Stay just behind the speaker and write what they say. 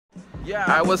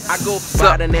I go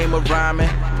by the name of Rhyming.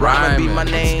 Rhyming be my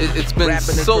name. It's been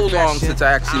so long since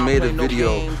I actually made a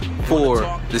video for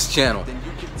this channel,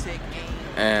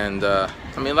 and I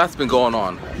mean, lots been going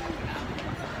on,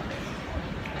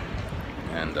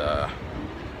 and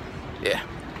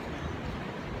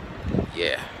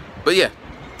but yeah,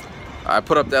 I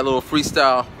put up that little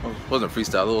freestyle. Well, it wasn't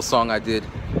freestyle, a little song I did.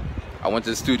 I went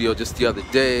to the studio just the other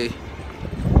day,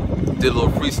 did a little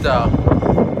freestyle.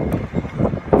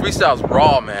 Freestyle's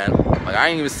raw, man. Like, I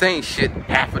ain't even saying shit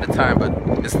half of the time, but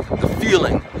it's the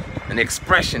feeling and the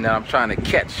expression that I'm trying to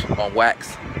catch on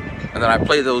wax. And then I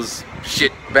play those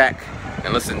shit back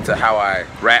and listen to how I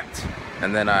rapped,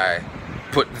 and then I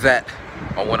put that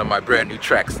on one of my brand new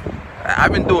tracks.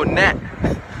 I've been doing that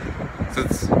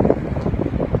since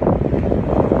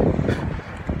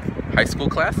high school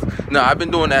class? No, I've been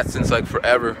doing that since like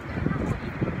forever.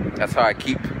 That's how I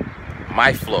keep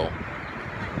my flow.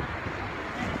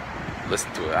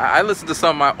 Listen to it. I listened to some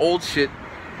of my old shit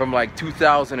from like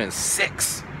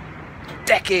 2006. A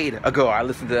decade ago, I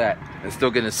listened to that and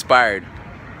still get inspired.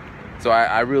 So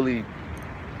I really,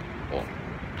 well,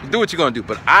 do what you're gonna do,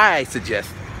 but I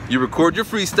suggest you record your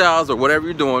freestyles or whatever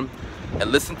you're doing and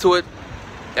listen to it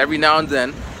every now and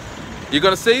then. You're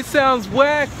gonna say it sounds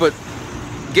whack, but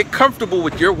get comfortable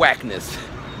with your whackness.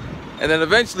 And then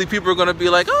eventually people are gonna be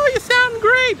like, oh, you sound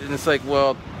great. And it's like,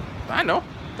 well, I know,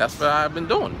 that's what I've been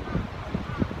doing.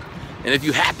 And if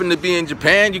you happen to be in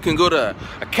Japan, you can go to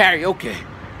a karaoke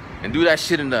and do that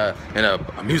shit in a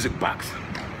music box.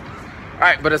 All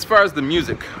right, but as far as the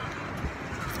music,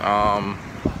 I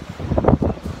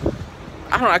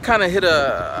don't know, I kind of hit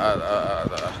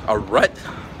a rut.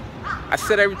 I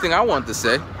said everything I wanted to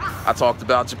say. I talked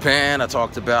about Japan, I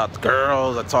talked about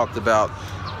girls, I talked about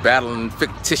battling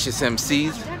fictitious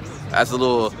MCs. That's a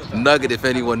little nugget if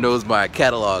anyone knows my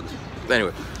catalog.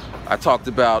 Anyway, I talked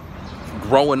about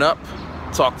growing up,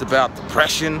 talked about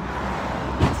depression,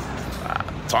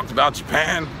 talked about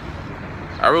Japan.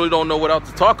 I really don't know what else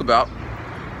to talk about.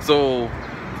 So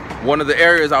one of the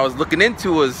areas I was looking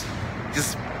into was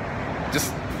just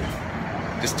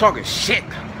talking shit.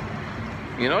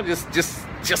 You know, just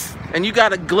and you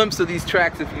got a glimpse of these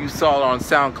tracks if you saw it on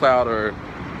SoundCloud, or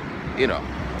you know.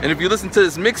 And if you listen to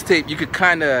this mixtape, you could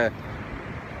kind of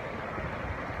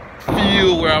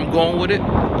feel where I'm going with it.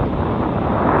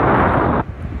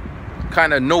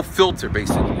 Kind of no filter,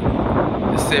 basically.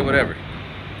 Just say whatever.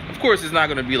 Of course, it's not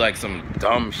gonna be like some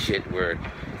dumb shit where,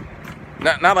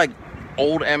 not like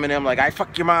old Eminem, like I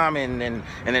fuck your mom and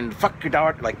then fuck your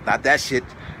daughter, like not that shit.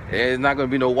 It's not gonna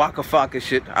be no Waka Flocka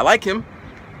shit. I like him,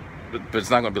 but it's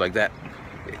not gonna be like that.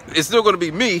 It's still gonna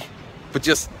be me, but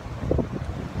just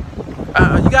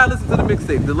you gotta listen to the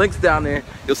mixtape. The link's down there.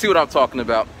 You'll see what I'm talking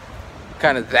about.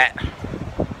 Kind of that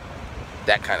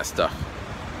kind of stuff.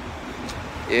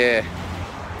 Yeah.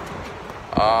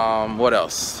 What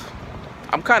else?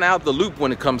 I'm kind of out the loop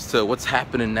when it comes to what's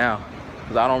happening now,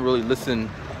 because I don't really listen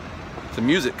to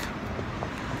music.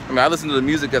 I mean, I listen to the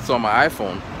music that's on my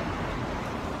iPhone.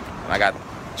 I got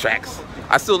tracks.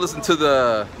 I still listen to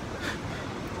the,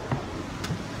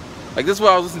 like, this is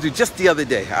what I was listening to just the other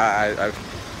day. I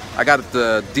got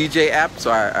the DJ app,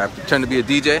 so I pretend to be a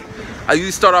DJ. I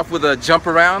usually start off with a jump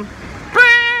around.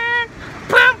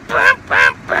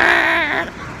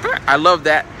 I love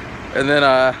that. And then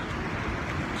I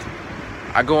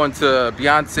go into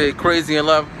Beyonce, Crazy in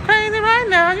Love. Crazy right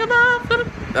now, you love.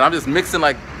 And I'm just mixing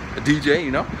like a DJ,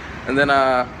 you know. And then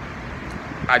I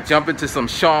jump into some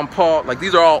Sean Paul. Like,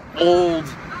 these are all old.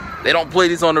 They don't play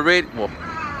these on the radio. Well,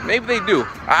 maybe they do.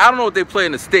 I don't know what they play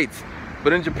in the States,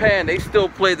 but in Japan they still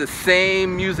play the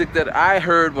same music that I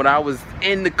heard when I was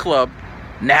in the club.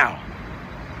 Now,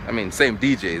 I mean, same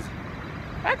DJs,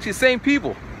 actually same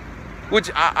people, which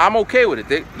I'm okay with it.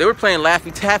 They were playing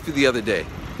Laffy Taffy the other day.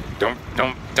 Don't.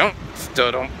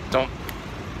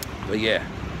 But yeah,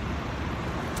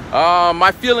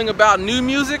 my feeling about new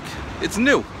music, it's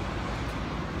new.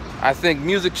 I think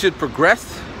music should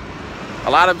progress.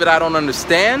 A lot of it I don't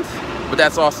understand, but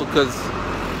that's also because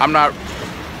I'm not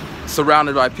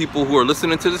surrounded by people who are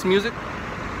listening to this music.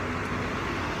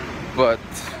 But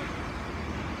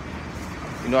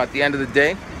you know, at the end of the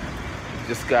day, you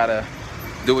just gotta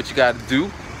do what you gotta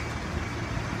do.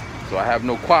 So I have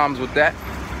no qualms with that.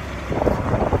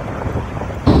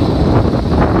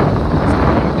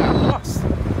 I'm lost.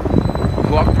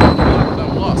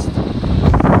 I'm lost.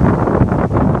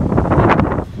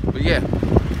 But yeah.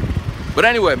 But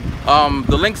anyway,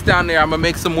 the link's down there. I'm gonna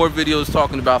make some more videos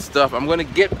talking about stuff. I'm gonna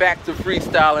get back to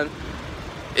freestyling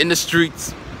in the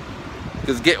streets,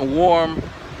 because it's getting warm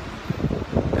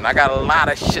and I got a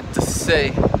lot of shit to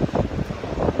say.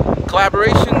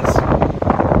 Collaborations,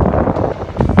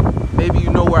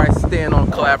 stand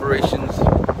on collaborations.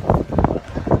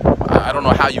 I don't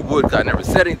know how you would, 'cause I never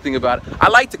said anything about it. I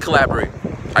like to collaborate.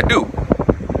 I do.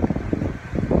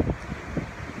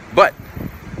 But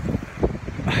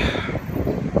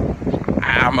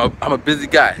I'm a busy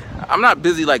guy. I'm not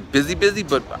busy like busy,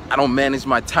 but I don't manage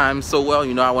my time so well.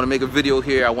 You know, I want to make a video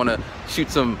here. I want to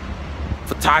shoot some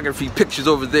photography pictures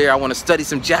over there. I want to study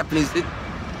some Japanese.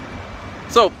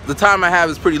 So the time I have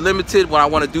is pretty limited. When I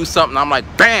want to do something, I'm like,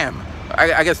 bam!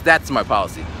 I guess that's my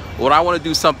policy. When I want to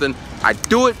do something, I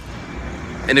do it.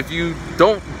 And if you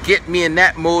don't get me in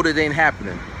that mode, it ain't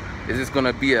happening. It's just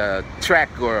gonna be a track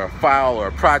or a file or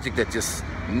a project that just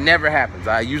never happens.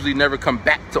 I usually never come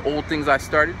back to old things I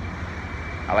started.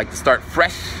 I like to start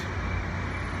fresh.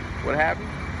 What happened?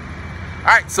 All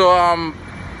right, so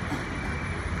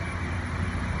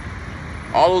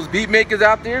all those beat makers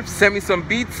out there, send me some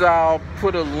beats. I'll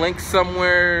put a link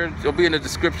somewhere. It'll be in the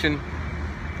description.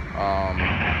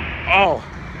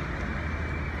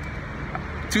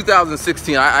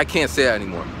 2016, I can't say that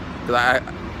anymore. Because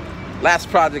last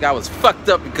project I was fucked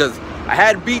up because I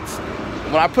had beats.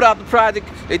 When I put out the project,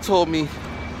 they told me,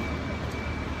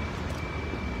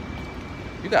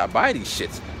 you gotta buy these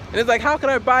shits. And it's like, how could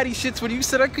I buy these shits when you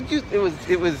said I could use? It was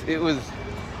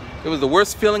the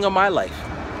worst feeling of my life.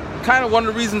 Kind of one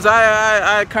of the reasons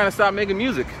I kind of stopped making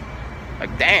music.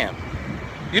 Like, damn.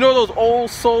 You know those old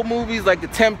soul movies like The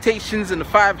Temptations and The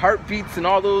Five Heartbeats and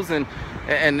all those, and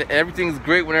everything's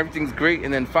great when everything's great,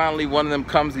 and then finally one of them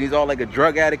comes and he's all like a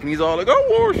drug addict and he's all like,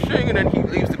 oh, washing, and then he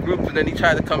leaves the group, and then he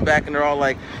tries to come back and they're all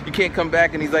like, you can't come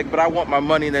back, and he's like, but I want my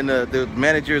money, and then the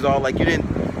manager is all like, you didn't,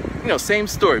 you know, same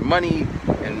story, money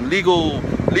and legal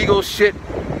shit.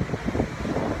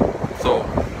 So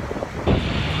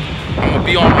I'm gonna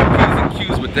be on my P's and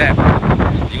Q's with that.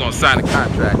 You're gonna sign a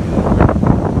contract.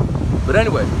 But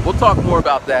anyway, we'll talk more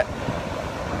about that.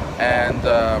 And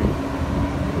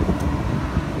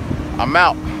I'm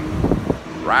out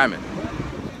rhyming.